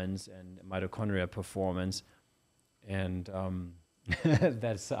performance and mitochondria performance. And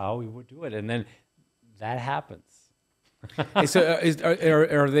that's how we would do it. And then that happens. So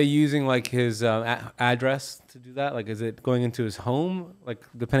are they using like his address to do that? Like, is it going into his home, like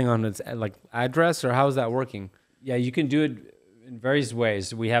depending on its like address, or how is that working? Yeah, you can do it in various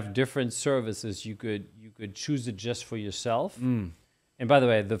ways. We have different services. You could choose it just for yourself. And by the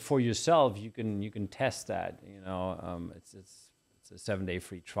way, the for yourself, you can test that. You know, it's a 7-day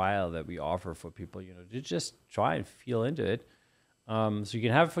free trial that we offer for people. You know, to just try and feel into it. So you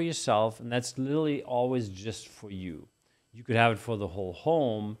can have it for yourself, and that's literally always just for you. You could have it for the whole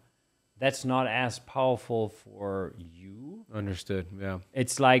home. That's not as powerful for you. Understood. Yeah.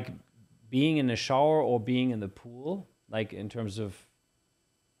 It's like being in the shower or being in the pool, like in terms of,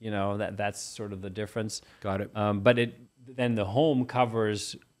 you know, that's sort of the difference. Got it. But then the home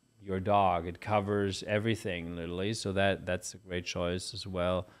covers your dog. It covers everything, literally. So that's a great choice as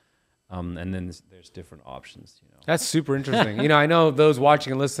well. And then there's different options, you know. That's super interesting. You know, I know those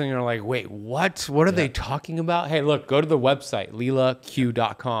watching and listening are like, wait, what? What are they talking about? Hey, look, go to the website,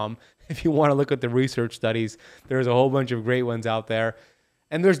 leelaq.com. If you want to look at the research studies, there's a whole bunch of great ones out there.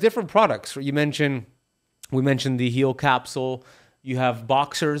 And there's different products. We mentioned the Heal capsule. You have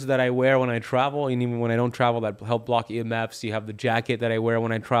boxers that I wear when I travel, and even when I don't travel, that help block EMFs. You have the jacket that I wear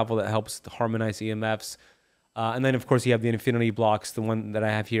when I travel that helps harmonize EMFs. And then, of course, you have the infinity blocks, the one that I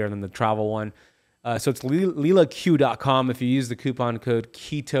have here, and then the travel one. So it's leelaq.com. If you use the coupon code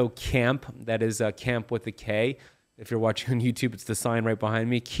KETOCAMP, that is camp with a K. If you're watching on YouTube, it's the sign right behind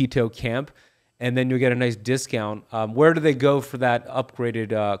me, Keto Camp. And then you'll get a nice discount. Where do they go for that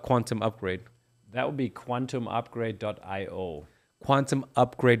upgraded quantum upgrade? That would be quantumupgrade.io.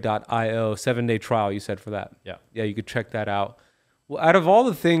 Quantumupgrade.io, 7-day trial, you said, for that. Yeah. Yeah, you could check that out. Well, out of all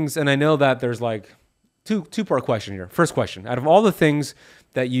the things, and I know that there's like two-part question here. First question, out of all the things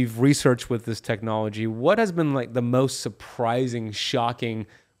that you've researched with this technology, what has been like the most surprising, shocking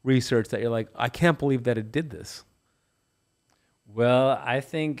research that you're like, I can't believe that it did this? Well, I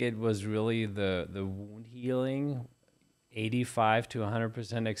think it was really the wound healing, 85 to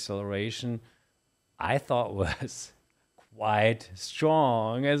 100% acceleration, I thought was quite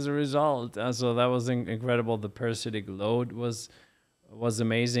strong as a result. So that was incredible. The parasitic load was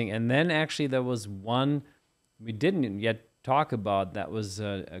amazing. And then actually there was one we didn't yet talk about. That was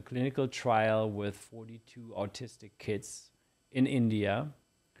a clinical trial with 42 autistic kids in India,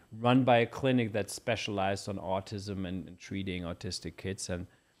 run by a clinic that specialized on autism and treating autistic kids. And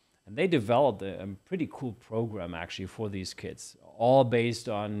they developed a pretty cool program actually for these kids, all based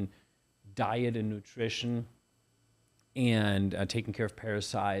on diet and nutrition and taking care of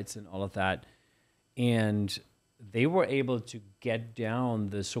parasites and all of that. And they were able to get down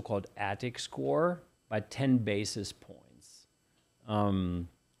the so-called ATIC score by 10 basis points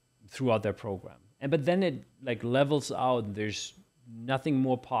throughout their program. But then it like levels out. There's nothing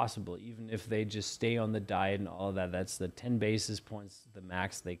more possible, even if they just stay on the diet and all of that. That's the 10 basis points, the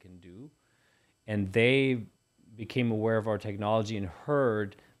max they can do. And they became aware of our technology and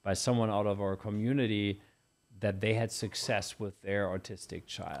heard by someone out of our community that they had success with their autistic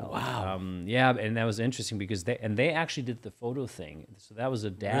child. Wow. Yeah, and that was interesting because they actually did the photo thing. So that was a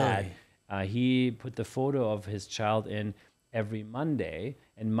dad. Really? He put the photo of his child in every Monday,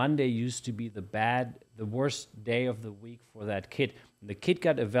 and Monday used to be the worst day of the week for that kid. The kid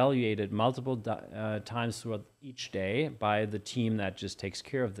got evaluated multiple times throughout each day by the team that just takes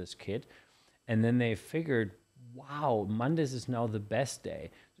care of this kid. And then they figured, wow, Mondays is now the best day.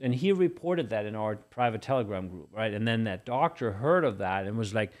 And he reported that in our private Telegram group, right? And then that doctor heard of that and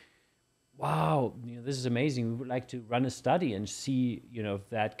was like, wow, this is amazing. We would like to run a study and see, if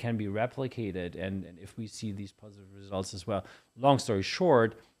that can be replicated and if we see these positive results as well. Long story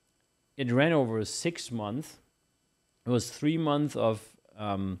short, it ran over 6 months. It was 3 months of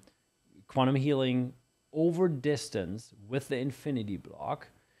quantum healing over distance with the infinity block.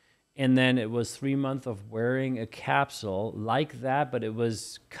 And then it was 3 months of wearing a capsule like that, but it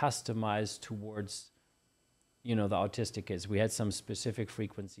was customized towards, the autistic kids. We had some specific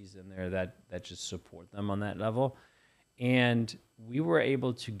frequencies in there that just support them on that level. And we were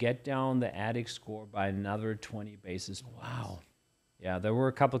able to get down the ATIC score by another 20 basis points. Wow. Yeah, there were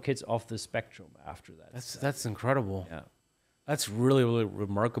a couple of kids off the spectrum after that. That's incredible. Yeah. That's really, really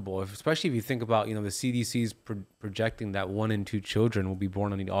remarkable, especially if you think about, the CDC's projecting that 1 in 2 children will be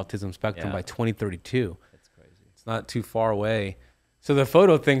born on the autism spectrum by 2032. That's crazy. It's not too far away. So the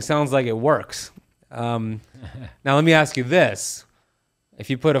photo thing sounds like it works. Now let me ask you this. If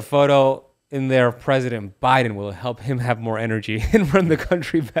you put a photo in there of President Biden, will it help him have more energy and run the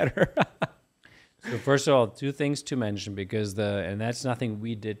country better? So first of all, two things to mention, because and that's nothing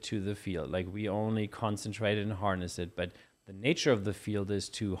we did to the field. Like, we only concentrated and harness it, but the nature of the field is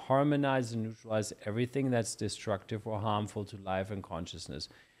to harmonize and neutralize everything that's destructive or harmful to life and consciousness.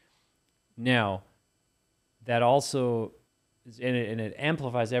 Now, that also and it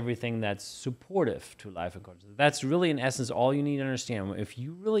amplifies everything that's supportive to life and consciousness. That's really, in essence, all you need to understand. If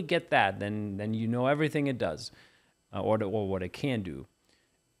you really get that, then you know everything it does, or what it can do.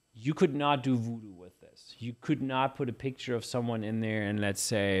 You could not do voodoo with this. You could not put a picture of someone in there and, let's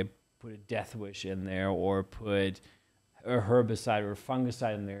say, put a death wish in there, or put a herbicide or a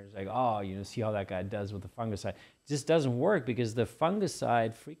fungicide in there. It's like, oh, see how that guy does with the fungicide. It just doesn't work, because the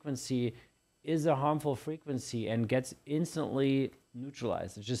fungicide frequency is a harmful frequency and gets instantly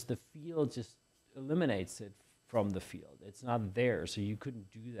neutralized. It's just the field just eliminates it from the field. It's not there, so you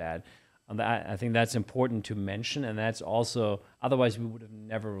couldn't do that. I think that's important to mention, and that's also, otherwise we would have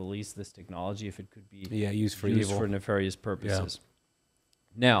never released this technology if it could be used for evil, for nefarious purposes.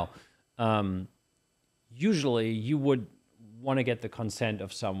 Yeah. Now, usually you would want to get the consent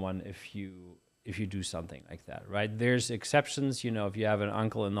of someone if you do something like that, right? There's exceptions. If you have an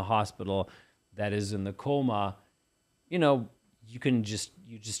uncle in the hospital that is in the coma, you can just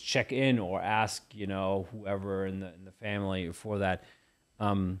check in or ask whoever in the family for that.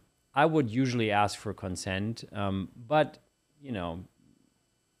 I would usually ask for consent, but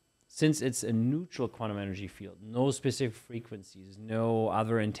since it's a neutral quantum energy field, no specific frequencies, no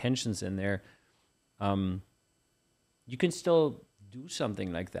other intentions in there, you can still do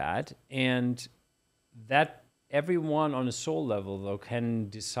something like that, and that everyone on a soul level, though, can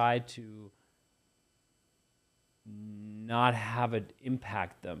decide to not have it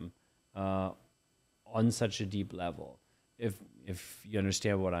impact them on such a deep level, if you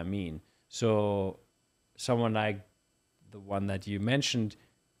understand what I mean. So someone like the one that you mentioned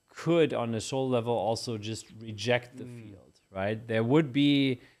could, on a soul level, also just reject the field, right? It would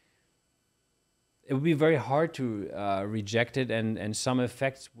be very hard to reject it, and some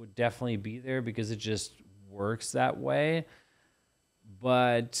effects would definitely be there because it just works that way.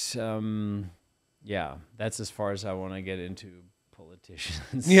 But yeah, that's as far as I want to get into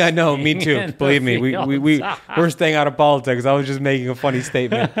politicians. Yeah, no, me too. Believe me, we're staying out of politics. I was just making a funny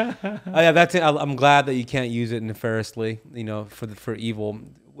statement. Yeah, that's it. I'm glad that you can't use it nefariously, for evil.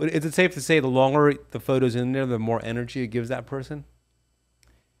 Is it safe to say the longer the photo's in there, the more energy it gives that person?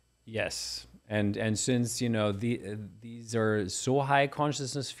 Yes. And since, these are so high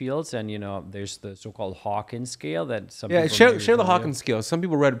consciousness fields, and, there's the so-called Hawkins scale that some people... Yeah, share the Hawkins scale. Some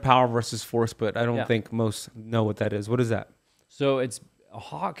people read Power versus Force, but I don't think most know what that is. What is that? So it's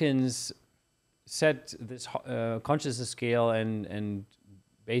Hawkins set this consciousness scale and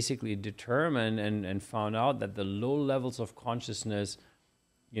basically determined and found out that the low levels of consciousness,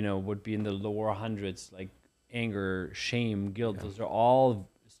 would be in the lower hundreds, like anger, shame, guilt. Yeah. Those are all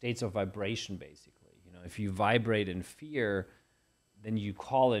states of vibration, basically. If you vibrate in fear, then you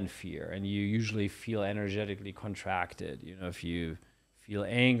call in fear, and you usually feel energetically contracted. If you feel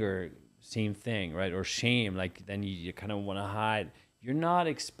anger, same thing, right? Or shame, like then you kind of want to hide. You're not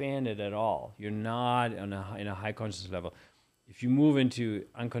expanded at all. You're not in a high consciousness level. If you move into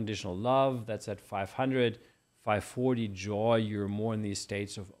unconditional love, that's at 500, 540 joy. You're more in these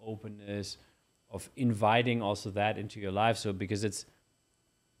states of openness, of inviting also that into your life. So because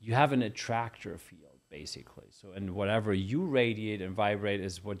you have an attractor field, basically. So, and whatever you radiate and vibrate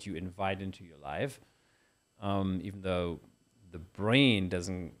is what you invite into your life. Even though the brain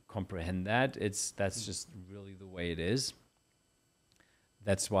doesn't comprehend that, that's just really the way it is.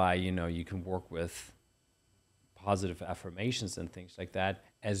 That's why, you can work with positive affirmations and things like that,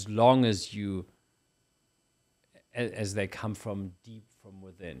 as long as as they come from deep from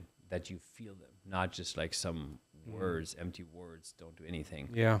within, that you feel them, not just like some words, empty words don't do anything.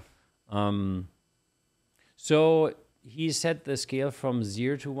 Yeah. So he set the scale from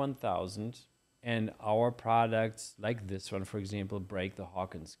 0 to 1,000, and our products, like this one, for example, break the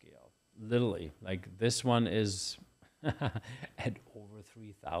Hawkins scale. Literally, like this one is at over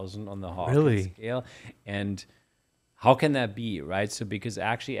 3,000 on the Hawkins scale. And how can that be, right? So because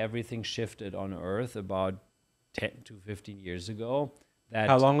actually everything shifted on Earth about 10 to 15 years ago.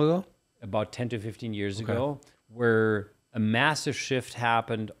 How long ago? About 10 to 15 years ago, where a massive shift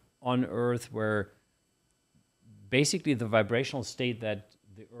happened on Earth, where basically the vibrational state that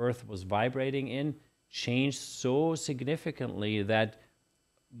the Earth was vibrating in changed so significantly that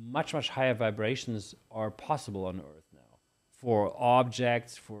much, much higher vibrations are possible on Earth now for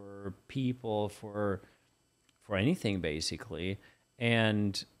objects, for people, for anything basically.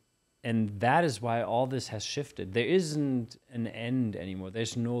 And that is why all this has shifted. There isn't an end anymore.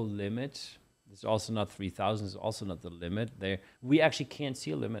 There's no limit. It's also not 3,000. It's also not the limit. We actually can't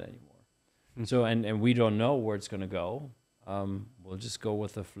see a limit anymore. So and we don't know where it's going to go. We'll just go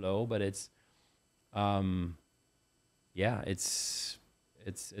with the flow. But it's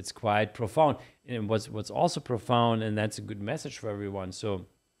it's quite profound. And what's also profound, and that's a good message for everyone. So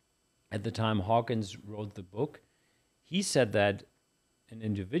at the time Hawkins wrote the book, he said that an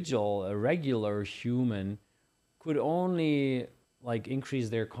individual, a regular human, could only like increase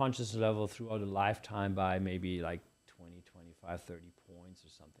their consciousness level throughout a lifetime by maybe like 20, 25, 30 points or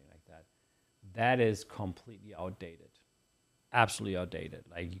something like that. That is completely outdated. Absolutely outdated.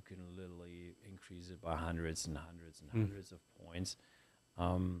 Like you can literally increase it by hundreds and hundreds and hundreds of points.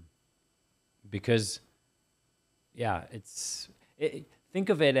 Because think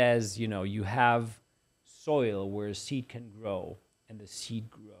of it as, you have soil where a seed can grow, and the seed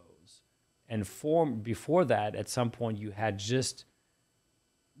grows. And before that, at some point, you had just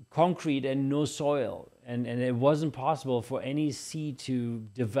concrete and no soil. And it wasn't possible for any seed to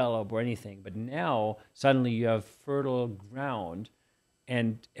develop or anything. But now, suddenly you have fertile ground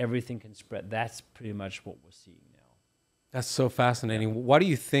and everything can spread. That's pretty much what we're seeing now. That's so fascinating. Yeah. Why do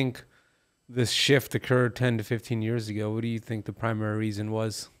you think this shift occurred 10 to 15 years ago? What do you think the primary reason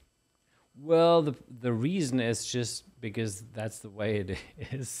was? Well, the reason is just because that's the way it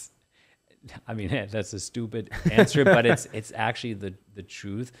is. I mean, that's a stupid answer, but it's actually the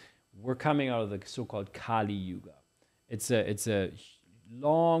truth. We're coming out of the so-called Kali Yuga. It's a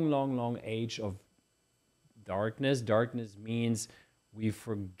long age of darkness. Darkness means we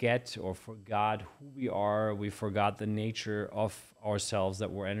forget or forgot who we are. We forgot the nature of ourselves,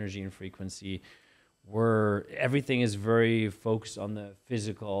 that we're energy and frequency. Everything is very focused on the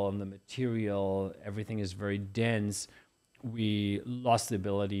physical, on the material. Everything is very dense. We lost the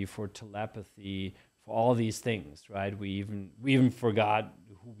ability for telepathy, for all these things, right? We even forgot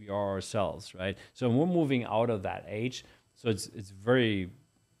who we are ourselves, right? So we're moving out of that age. So it's very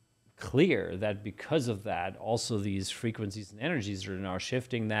clear that because of that, also these frequencies and energies are now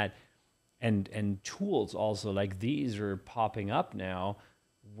shifting that, and tools also like these are popping up now,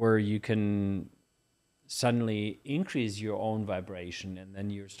 where you can suddenly increase your own vibration, and then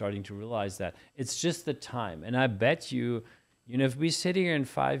you're starting to realize that it's just the time. And I bet you, if we sit here in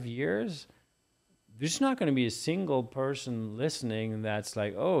 5 years, there's not going to be a single person listening that's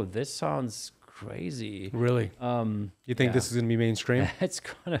like, oh, this sounds crazy. Really? You think this is going to be mainstream? It's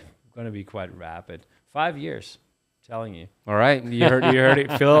going to be quite rapid. 5 years, I'm telling you. All right, you heard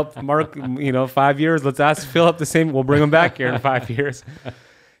it, Philip. Mark, 5 years. Let's ask Philip the same. We'll bring him back here in 5 years.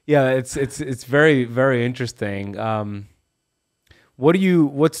 Yeah, it's very, very interesting.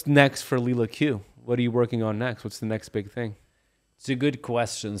 What's next for Leela Q? What are you working on next? What's the next big thing? It's a good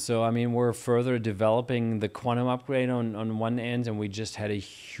question. So, we're further developing the quantum upgrade on one end, and we just had a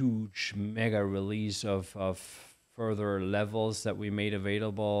huge mega release of further levels that we made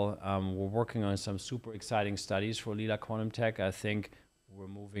available. We're working on some super exciting studies for Leela Quantum Tech. I think we're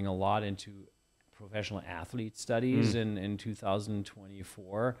moving a lot into professional athlete studies in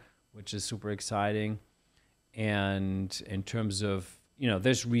 2024, which is super exciting. And in terms of,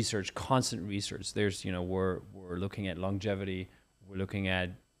 there's research, constant research. There's, we're looking at longevity. We're looking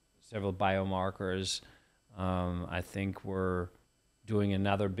at several biomarkers. I think we're doing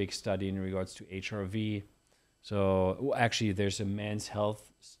another big study in regards to HRV. So actually there's a men's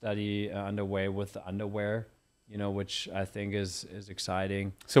health study underway with the underwear, which I think is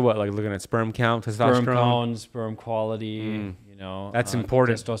exciting. So what, like looking at sperm count, testosterone? Sperm count, sperm quality, That's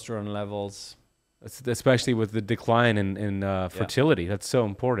important. Testosterone levels. Especially with the decline in fertility. That's so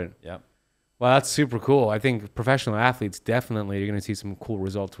important. Yeah. Well, that's super cool. I think professional athletes, definitely you're going to see some cool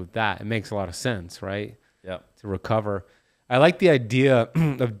results with that. It makes a lot of sense, right? Yeah. To recover. I like the idea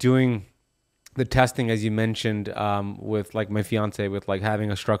of doing the testing, as you mentioned, with like my fiance, with like having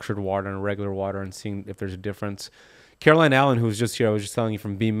a structured water and a regular water and seeing if there's a difference. Caroline Allen, who was just here, I was just telling you,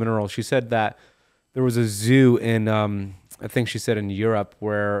 from Beam Minerals, she said that there was a zoo in, I think she said in Europe,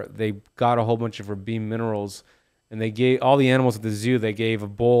 where they got a whole bunch of her Beam Minerals, and they gave all the animals at the zoo, they gave a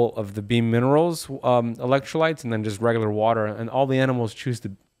bowl of the Beam Minerals electrolytes and then just regular water, and all the animals chose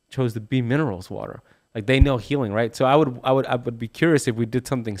the Beam Minerals water. Like, they know healing, right? So I would be curious if we did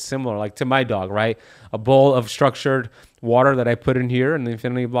something similar, like to my dog, right? A bowl of structured water that I put in here, and the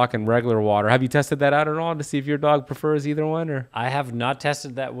infinity block, and regular water. Have you tested that out at all to see if your dog prefers either one? Or I have not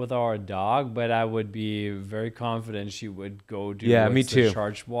tested that with our dog, but I would be very confident she would go do me too. the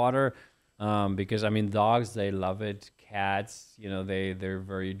charged water. Because I mean, dogs, they love it. Cats, you know, they're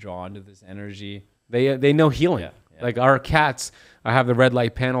very drawn to this energy. They know healing. Yeah. Like our cats, I have the red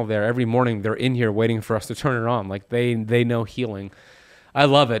light panel there. Every morning they're in here waiting for us to turn it on. Like they know healing. I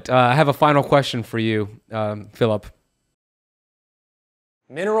love it. I have a final question for you, Philipp.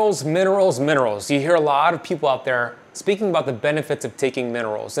 Minerals, minerals, minerals. You hear a lot of people out there speaking about the benefits of taking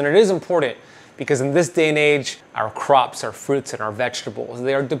minerals. And it is important because in this day and age, our crops, our fruits, and our vegetables,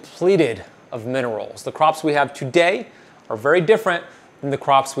 they are depleted of minerals. The crops we have today are very different than the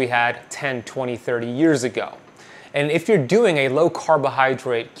crops we had 10, 20, 30 years ago. And if you're doing a low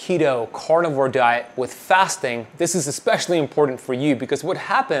carbohydrate, keto, carnivore diet with fasting, this is especially important for you because what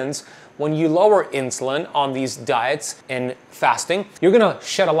happens when you lower insulin on these diets and fasting, you're gonna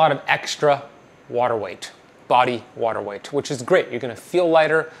shed a lot of extra water weight, body water weight, which is great. You're gonna feel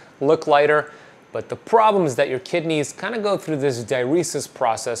lighter, look lighter, but the problem is that your kidneys kind of go through this diuresis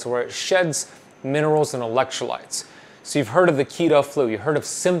process where it sheds minerals and electrolytes. So you've heard of the keto flu, you've heard of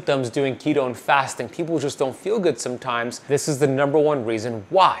symptoms doing keto and fasting. People just don't feel good sometimes. This is the number one reason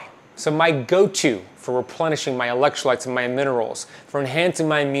why. So my go-to for replenishing my electrolytes and my minerals, for enhancing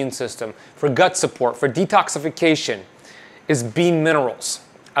my immune system, for gut support, for detoxification is Beam Minerals.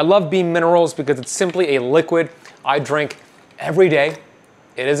 I love Beam Minerals because it's simply a liquid I drink every day.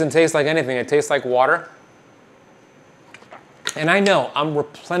 It doesn't taste like anything, it tastes like water. And I know I'm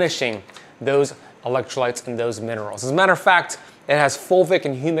replenishing those electrolytes and those minerals. As a matter of fact, it has fulvic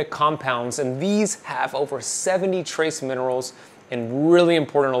and humic compounds, and these have over 70 trace minerals and really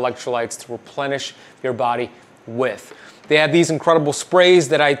important electrolytes to replenish your body with. They have these incredible sprays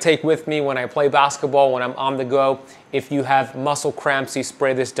that I take with me when I play basketball, when I'm on the go. If you have muscle cramps, you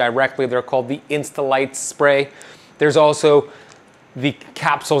spray this directly. They're called the Insta-Light spray. There's also the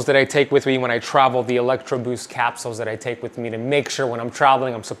capsules that I take with me when I travel, the Electro Boost capsules that I take with me to make sure when I'm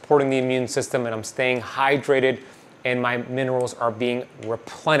traveling, I'm supporting the immune system and I'm staying hydrated and my minerals are being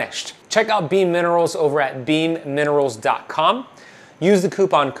replenished. Check out Beam Minerals over at beamminerals.com. Use the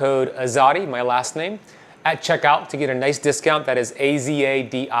coupon code Azadi, my last name, at checkout to get a nice discount. That is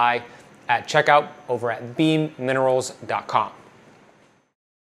AZADI at checkout over at beamminerals.com.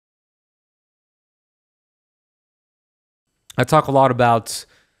 I talk a lot about,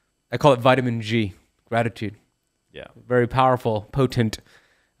 I call it vitamin G, gratitude. Yeah. Very powerful, potent.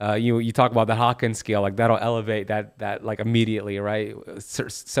 You talk about the Hawkins scale, like that'll elevate that like immediately, right?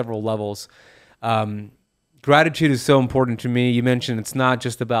 Several levels. Gratitude is so important to me. You mentioned it's not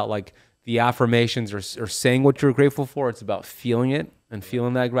just about like the affirmations or saying what you're grateful for. It's about feeling it and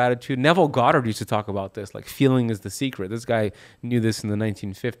feeling that gratitude. Neville Goddard used to talk about this, like feeling is the secret. This guy knew this in the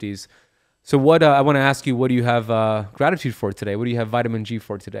 1950s. So what I want to ask you, what do you have gratitude for today? What do you have vitamin G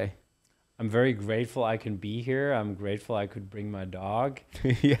for today? I'm very grateful I can be here. I'm grateful I could bring my dog.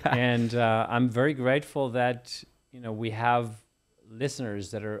 Yeah. And I'm very grateful that, you know, we have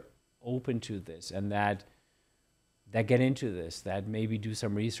listeners that are open to this and that get into this, that maybe do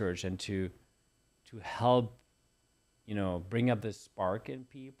some research and to help, you know, bring up this spark in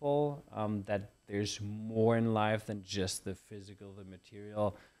people, that there's more in life than just the physical, the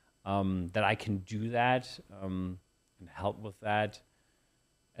material, that I can do that and help with that.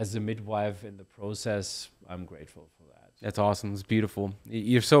 As a midwife in the process, I'm grateful for that. That's awesome. It's beautiful.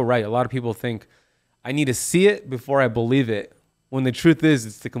 You're so right. A lot of people think, I need to see it before I believe it. When the truth is,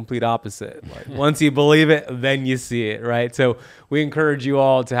 it's the complete opposite. Like, once you believe it, then you see it, right? So we encourage you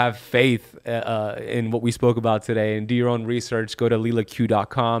all to have faith in what we spoke about today and do your own research. Go to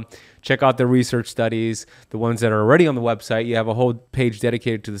leelaq.com. Check out the research studies, the ones that are already on the website. You have a whole page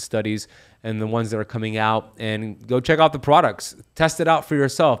dedicated to the studies and the ones that are coming out. And go check out the products. Test it out for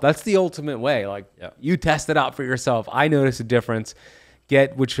yourself. That's the ultimate way. Like, you test it out for yourself. I notice a difference.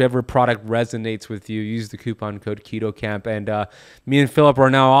 Get whichever product resonates with you. Use the coupon code KETOCAMP. And me and Philipp are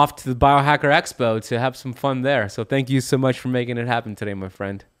now off to the Biohacker Expo to have some fun there. So thank you so much for making it happen today, my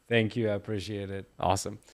friend. Thank you. I appreciate it. Awesome.